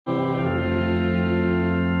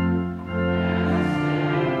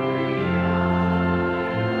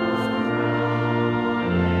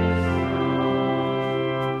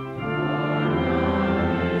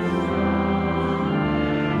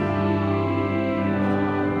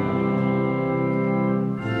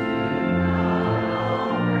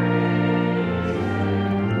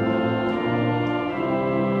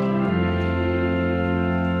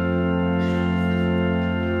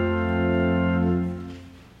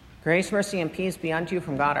Grace, mercy, and peace be unto you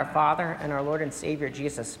from God our Father and our Lord and Savior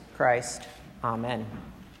Jesus Christ. Amen.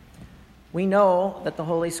 We know that the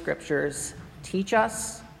Holy Scriptures teach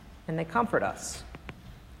us and they comfort us.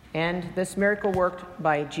 And this miracle worked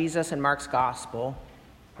by Jesus in Mark's Gospel,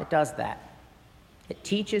 it does that. It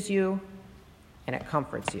teaches you and it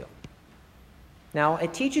comforts you. Now,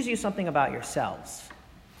 it teaches you something about yourselves,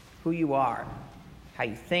 who you are, how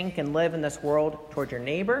you think and live in this world toward your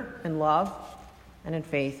neighbor in love and in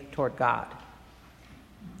faith toward God.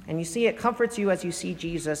 And you see, it comforts you as you see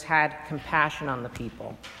Jesus had compassion on the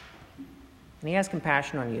people. And he has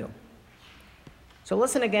compassion on you. So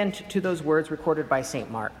listen again to those words recorded by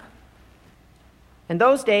St. Mark. In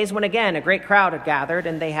those days, when again a great crowd had gathered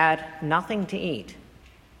and they had nothing to eat,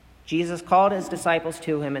 Jesus called his disciples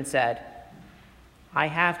to him and said, I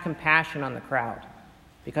have compassion on the crowd,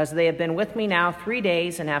 because they have been with me now 3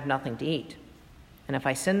 days and have nothing to eat. And if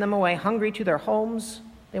I send them away hungry to their homes,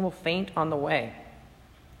 they will faint on the way.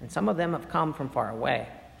 And some of them have come from far away.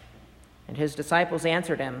 And his disciples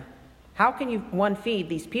answered him, How can one feed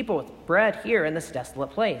these people with bread here in this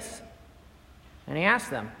desolate place? And he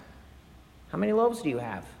asked them, How many loaves do you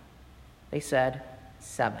have? They said,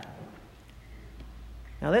 7.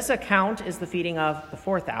 Now this account is the feeding of the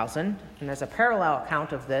 4,000, and there's a parallel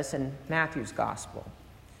account of this in Matthew's Gospel.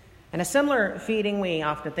 And a similar feeding we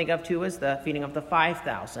often think of, too, is the feeding of the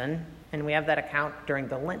 5,000, and we have that account during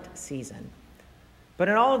the Lent season. But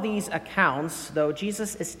in all of these accounts, though,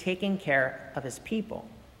 Jesus is taking care of his people.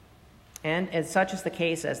 And as such is the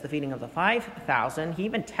case as the feeding of the 5,000, he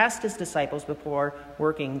even tests his disciples before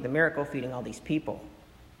working the miracle feeding all these people.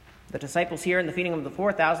 The disciples here in the feeding of the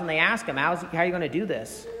 4,000, they ask him, how are you going to do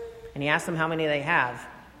this? And he asks them how many they have.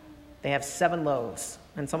 They have 7 loaves.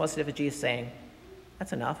 And it's almost as if Jesus saying,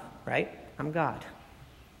 that's enough, right? I'm God.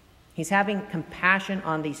 He's having compassion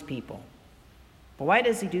on these people. But why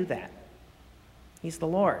does he do that? He's the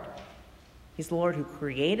Lord. He's the Lord who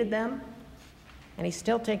created them, and he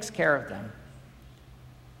still takes care of them.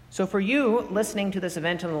 So for you, listening to this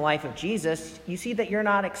event in the life of Jesus, you see that you're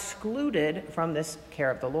not excluded from this care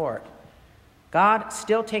of the Lord. God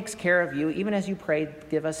still takes care of you, even as you pray,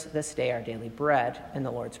 give us this day our daily bread in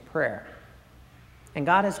the Lord's Prayer. And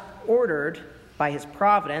God has ordered by his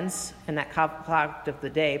providence, and that clock of the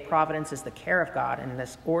day, providence is the care of God, and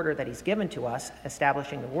this order that he's given to us,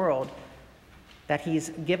 establishing the world, that he's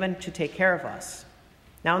given to take care of us.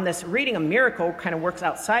 Now in this reading, a miracle kind of works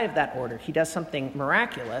outside of that order. He does something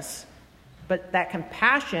miraculous, but that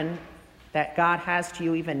compassion that God has to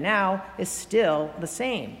you even now is still the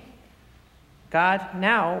same. God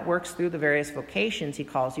now works through the various vocations he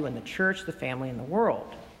calls you in the church, the family, and the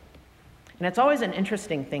world. And it's always an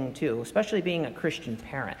interesting thing, too, especially being a Christian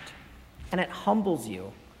parent. And it humbles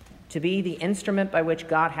you to be the instrument by which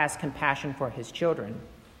God has compassion for his children.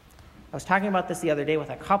 I was talking about this the other day with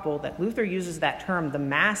a couple, that Luther uses that term, the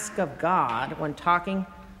mask of God, when talking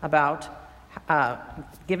about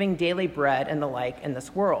giving daily bread and the like in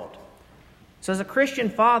this world. So as a Christian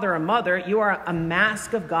father or mother, you are a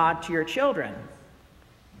mask of God to your children.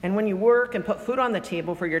 And when you work and put food on the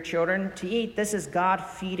table for your children to eat, this is God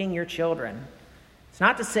feeding your children. It's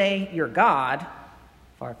not to say you're God,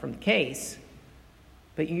 far from the case,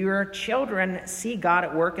 but your children see God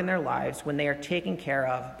at work in their lives when they are taken care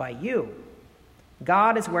of by you.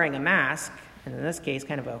 God is wearing a mask, and in this case,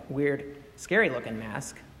 kind of a weird, scary-looking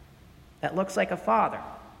mask, that looks like a father,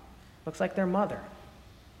 looks like their mother.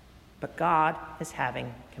 But God is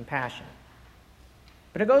having compassion.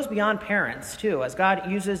 But it goes beyond parents, too, as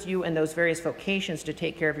God uses you in those various vocations to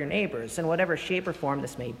take care of your neighbors in whatever shape or form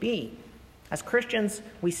this may be. As Christians,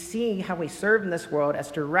 we see how we serve in this world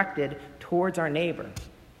as directed towards our neighbor.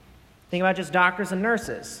 Think about just doctors and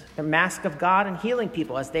nurses, the mask of God in healing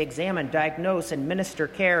people as they examine, diagnose, and minister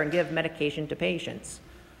care and give medication to patients.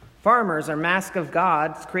 Farmers are mask of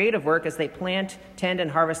God's creative work as they plant, tend,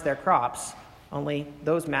 and harvest their crops. Only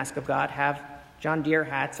those mask of God have John Deere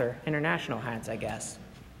hats or international hats, I guess.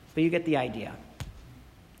 But you get the idea.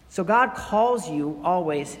 So God calls you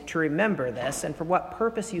always to remember this and for what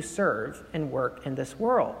purpose you serve and work in this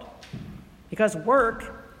world. Because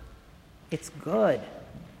work, it's good,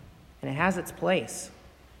 and it has its place.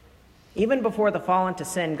 Even before the fall into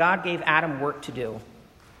sin, God gave Adam work to do.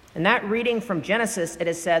 In that reading from Genesis, it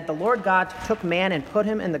is said, the Lord God took man and put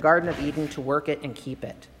him in the Garden of Eden to work it and keep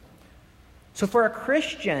it. So for a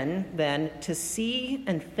Christian, then, to see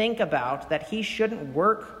and think about that he shouldn't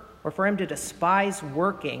work or for him to despise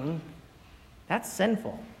working, that's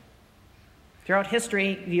sinful. Throughout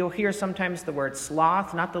history, you'll hear sometimes the word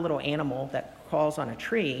sloth, not the little animal that crawls on a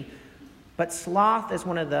tree, but sloth is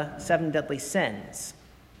one of the 7 deadly sins.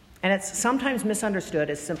 And it's sometimes misunderstood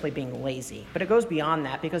as simply being lazy. But it goes beyond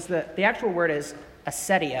that because the actual word is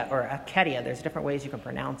acedia or acedia. There's different ways you can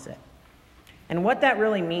pronounce it. And what that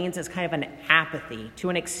really means is kind of an apathy to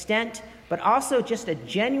an extent, but also just a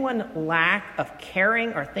genuine lack of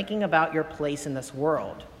caring or thinking about your place in this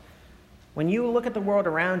world. When you look at the world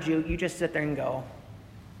around you, you just sit there and go,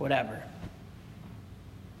 whatever.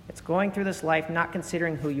 It's going through this life not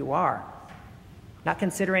considering who you are, not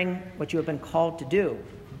considering what you have been called to do,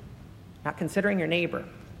 not considering your neighbor.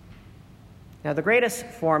 Now, the greatest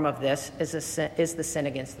form of this is the sin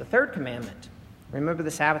against the third commandment. Remember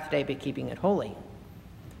the Sabbath day by keeping it holy.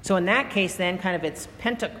 So in that case, then, kind of it's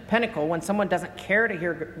pinnacle when someone doesn't care to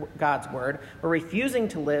hear God's word or refusing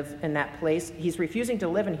to live in that place. He's refusing to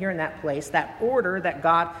live and hear in that place, that order that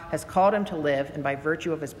God has called him to live, and by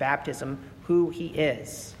virtue of his baptism, who he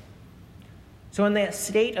is. So in the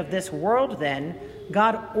state of this world, then,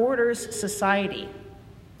 God orders society.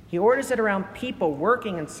 He orders it around people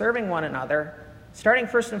working and serving one another, starting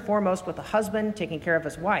first and foremost with the husband taking care of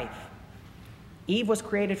his wife. Eve was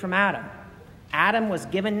created from Adam. Adam was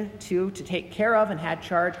given to take care of and had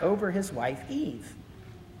charge over his wife, Eve.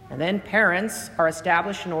 And then parents are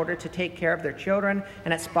established in order to take care of their children,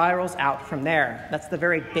 and it spirals out from there. That's the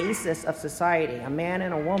very basis of society, a man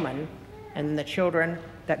and a woman, and the children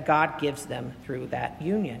that God gives them through that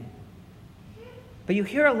union. But you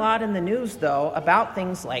hear a lot in the news, though, about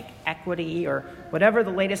things like equity or whatever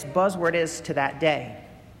the latest buzzword is to that day.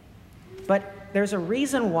 But there's a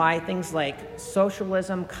reason why things like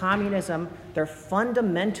socialism, communism, they're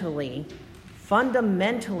fundamentally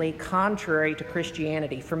contrary to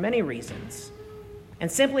Christianity for many reasons. And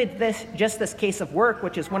simply this case of work,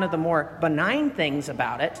 which is one of the more benign things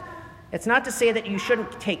about it, it's not to say that you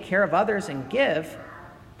shouldn't take care of others and give,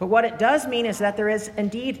 but what it does mean is that there is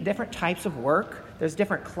indeed different types of work, there's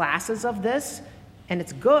different classes of this, and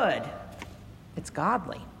it's good, it's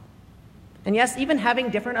godly. And yes, even having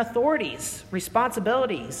different authorities,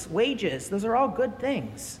 responsibilities, wages, those are all good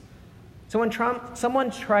things. So when someone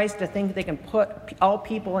tries to think they can put all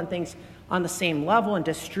people and things on the same level and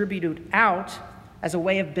distribute it out as a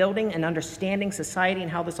way of building and understanding society and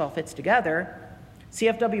how this all fits together,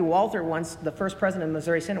 C.F.W. Walther, the first president of the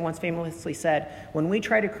Missouri Synod, once famously said, when we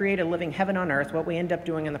try to create a living heaven on earth, what we end up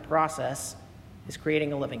doing in the process is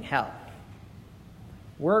creating a living hell.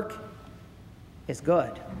 Work is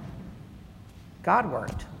good. God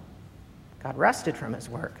worked. God rested from his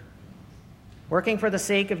work. Working for the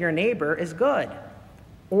sake of your neighbor is good.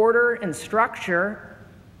 Order and structure,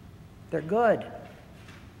 they're good.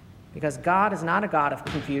 Because God is not a God of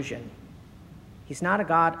confusion. He's not a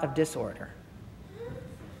God of disorder.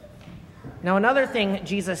 Now, another thing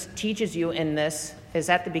Jesus teaches you in this is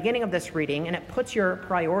at the beginning of this reading, and it puts your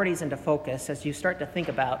priorities into focus as you start to think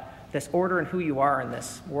about this order and who you are in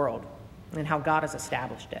this world and how God has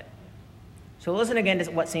established it. So listen again to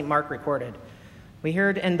what St. Mark recorded. We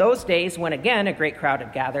heard, in those days when again a great crowd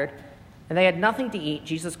had gathered, and they had nothing to eat,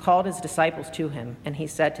 Jesus called his disciples to him, and he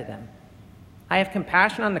said to them, I have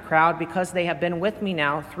compassion on the crowd because they have been with me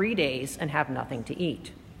now 3 days and have nothing to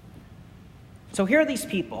eat. So here are these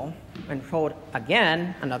people, and told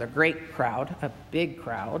again, another great crowd, a big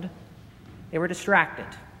crowd. They were distracted.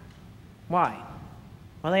 Why?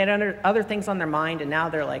 Well, they had other things on their mind, and now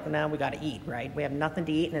they're like, no, we got to eat, right? We have nothing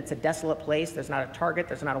to eat, and it's a desolate place. There's not a Target.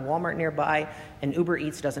 There's not a Walmart nearby, and Uber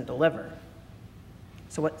Eats doesn't deliver.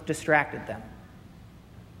 So what distracted them?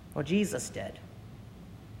 Well, Jesus did.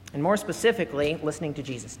 And more specifically, listening to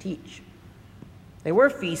Jesus teach. They were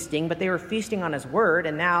feasting, but they were feasting on his word,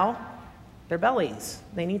 and now their bellies,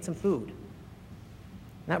 they need some food.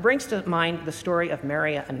 And that brings to mind the story of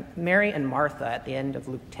Mary and Martha at the end of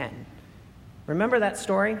Luke 10. Remember that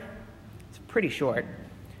story? It's pretty short.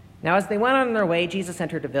 Now, as they went on their way, Jesus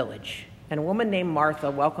entered a village, and a woman named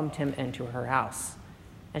Martha welcomed him into her house.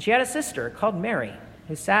 And she had a sister called Mary,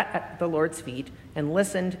 who sat at the Lord's feet and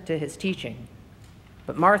listened to his teaching.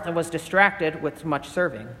 But Martha was distracted with much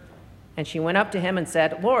serving. And she went up to him and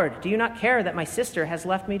said, Lord, do you not care that my sister has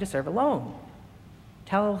left me to serve alone?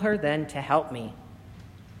 Tell her then to help me.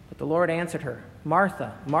 But the Lord answered her,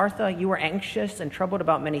 Martha, Martha, you are anxious and troubled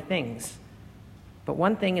about many things. But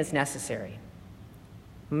one thing is necessary.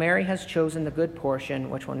 Mary has chosen the good portion,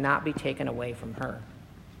 which will not be taken away from her.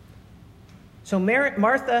 So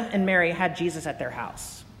Martha and Mary had Jesus at their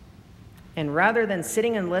house. And rather than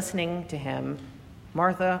sitting and listening to him,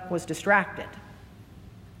 Martha was distracted.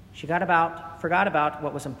 She forgot about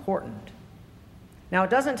what was important. Now, it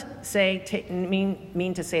doesn't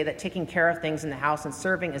mean to say that taking care of things in the house and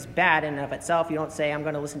serving is bad in and of itself. You don't say, I'm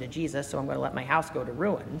going to listen to Jesus, so I'm going to let my house go to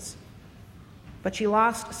ruins. But she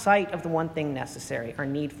lost sight of the one thing necessary or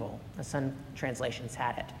needful, as some translations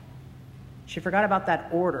had it. She forgot about that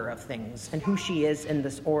order of things and who she is in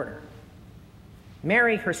this order.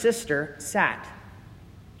 Mary, her sister, sat.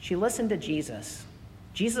 She listened to Jesus.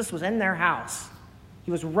 Jesus was in their house.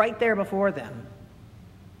 He was right there before them.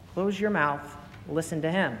 Close your mouth, listen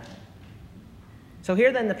to him. So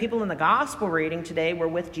here then, the people in the gospel reading today were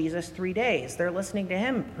with Jesus 3 days. They're listening to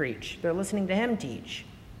him preach. They're listening to him teach.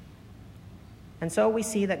 And so we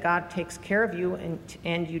see that God takes care of you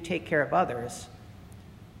and you take care of others.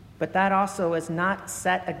 But that also is not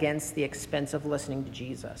set against the expense of listening to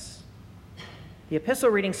Jesus. The epistle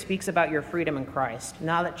reading speaks about your freedom in Christ,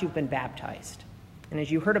 now that you've been baptized. And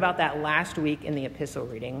as you heard about that last week in the epistle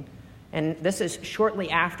reading, and this is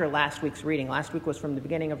shortly after last week's reading. Last week was from the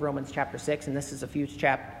beginning of Romans chapter 6, and this is a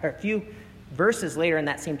few verses later in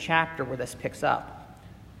that same chapter where this picks up.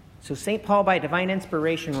 So St. Paul, by divine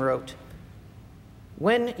inspiration, wrote,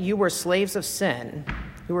 "When you were slaves of sin,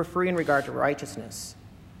 you were free in regard to righteousness.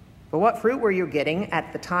 But what fruit were you getting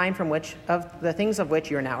at the time of the things of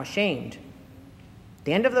which you are now ashamed?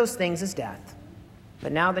 The end of those things is death.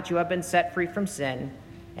 But now that you have been set free from sin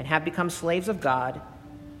and have become slaves of God,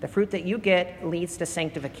 the fruit that you get leads to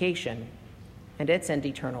sanctification, and its end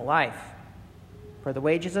eternal life. For the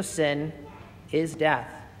wages of sin is death,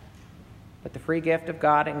 but the free gift of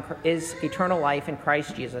God is eternal life in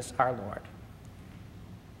Christ Jesus our Lord."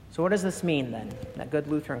 So what does this mean then, that good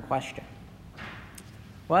Lutheran question?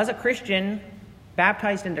 Well, as a Christian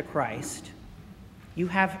baptized into Christ, you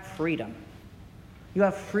have freedom. You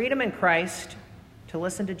have freedom in Christ to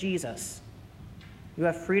listen to Jesus. You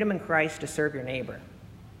have freedom in Christ to serve your neighbor.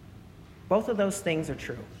 Both of those things are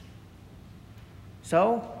true.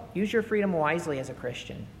 So, use your freedom wisely as a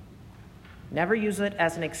Christian. Never use it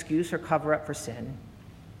as an excuse or cover-up for sin.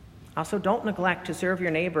 Also, don't neglect to serve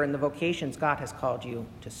your neighbor in the vocations God has called you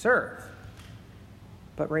to serve.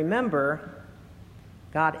 But remember,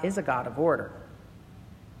 God is a God of order.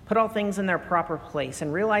 Put all things in their proper place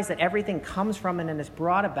and realize that everything comes from and is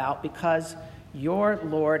brought about because your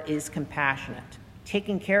Lord is compassionate,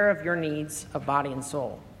 taking care of your needs of body and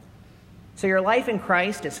soul. So your life in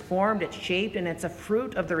Christ is formed, it's shaped, and it's a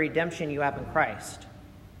fruit of the redemption you have in Christ.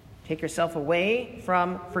 Take yourself away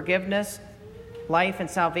from forgiveness, life, and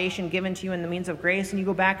salvation given to you in the means of grace, and you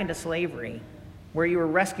go back into slavery, where you were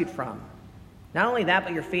rescued from. Not only that,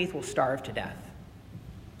 but your faith will starve to death.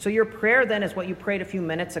 So your prayer then is what you prayed a few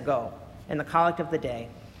minutes ago in the collect of the day.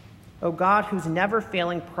 O God, whose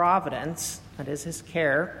never-failing providence, that is his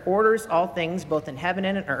care, orders all things both in heaven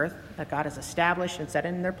and in earth, that God has established and set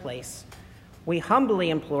in their place, we humbly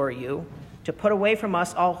implore you to put away from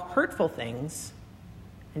us all hurtful things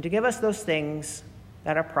and to give us those things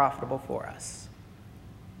that are profitable for us.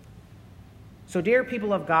 So, dear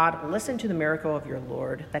people of God, listen to the miracle of your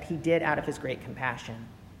Lord that he did out of his great compassion.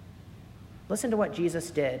 Listen to what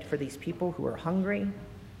Jesus did for these people who were hungry.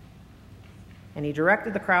 And he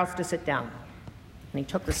directed the crowds to sit down. And he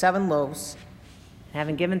took the 7 loaves, and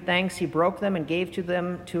having given thanks, he broke them and gave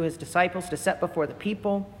them to his disciples to set before the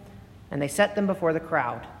people. And they set them before the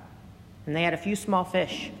crowd. And they had a few small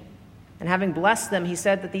fish. And having blessed them, he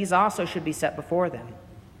said that these also should be set before them.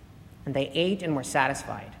 And they ate and were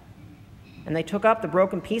satisfied. And they took up the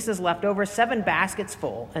broken pieces left over, 7 baskets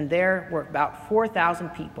full, and there were about 4,000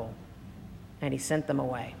 people. And he sent them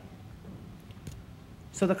away.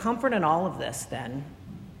 So the comfort in all of this, then,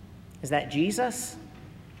 is that Jesus,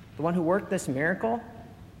 the one who worked this miracle,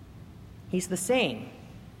 he's the same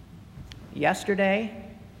yesterday,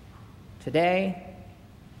 today,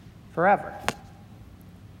 forever.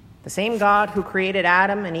 The same God who created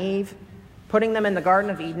Adam and Eve, putting them in the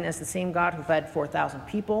Garden of Eden, is the same God who fed 4,000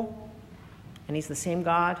 people, and he's the same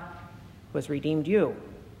God who has redeemed you,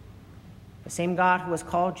 the same God who has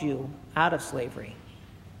called you out of slavery,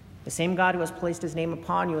 the same God who has placed his name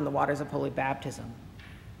upon you in the waters of holy baptism,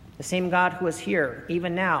 the same God who is here,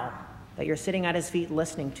 even now, that you're sitting at his feet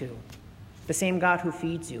listening to, the same God who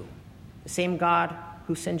feeds you, the same God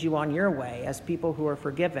who sends you on your way as people who are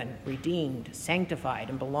forgiven, redeemed, sanctified,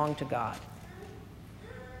 and belong to God.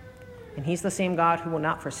 And he's the same God who will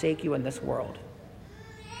not forsake you in this world,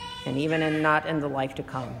 and even not in the life to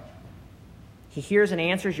come. He hears and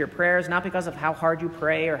answers your prayers, not because of how hard you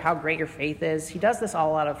pray or how great your faith is. He does this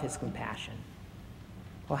all out of his compassion.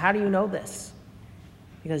 Well, how do you know this?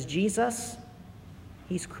 Because Jesus,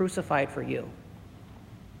 he's crucified for you.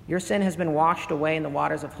 Your sin has been washed away in the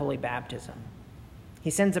waters of holy baptism.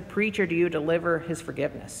 He sends a preacher to you to deliver his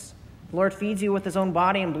forgiveness. The Lord feeds you with his own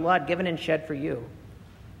body and blood given and shed for you.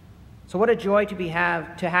 So what a joy to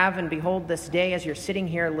have and behold this day as you're sitting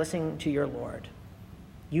here listening to your Lord.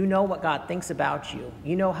 You know what God thinks about you.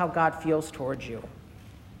 You know how God feels towards you.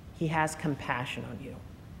 He has compassion on you.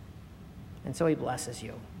 And so he blesses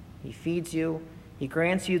you. He feeds you. He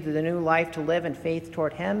grants you the new life to live in faith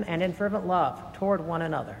toward him and in fervent love toward one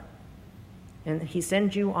another. And he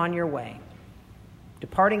sends you on your way,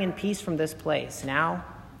 departing in peace from this place now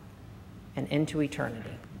and into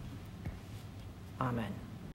eternity. Amen.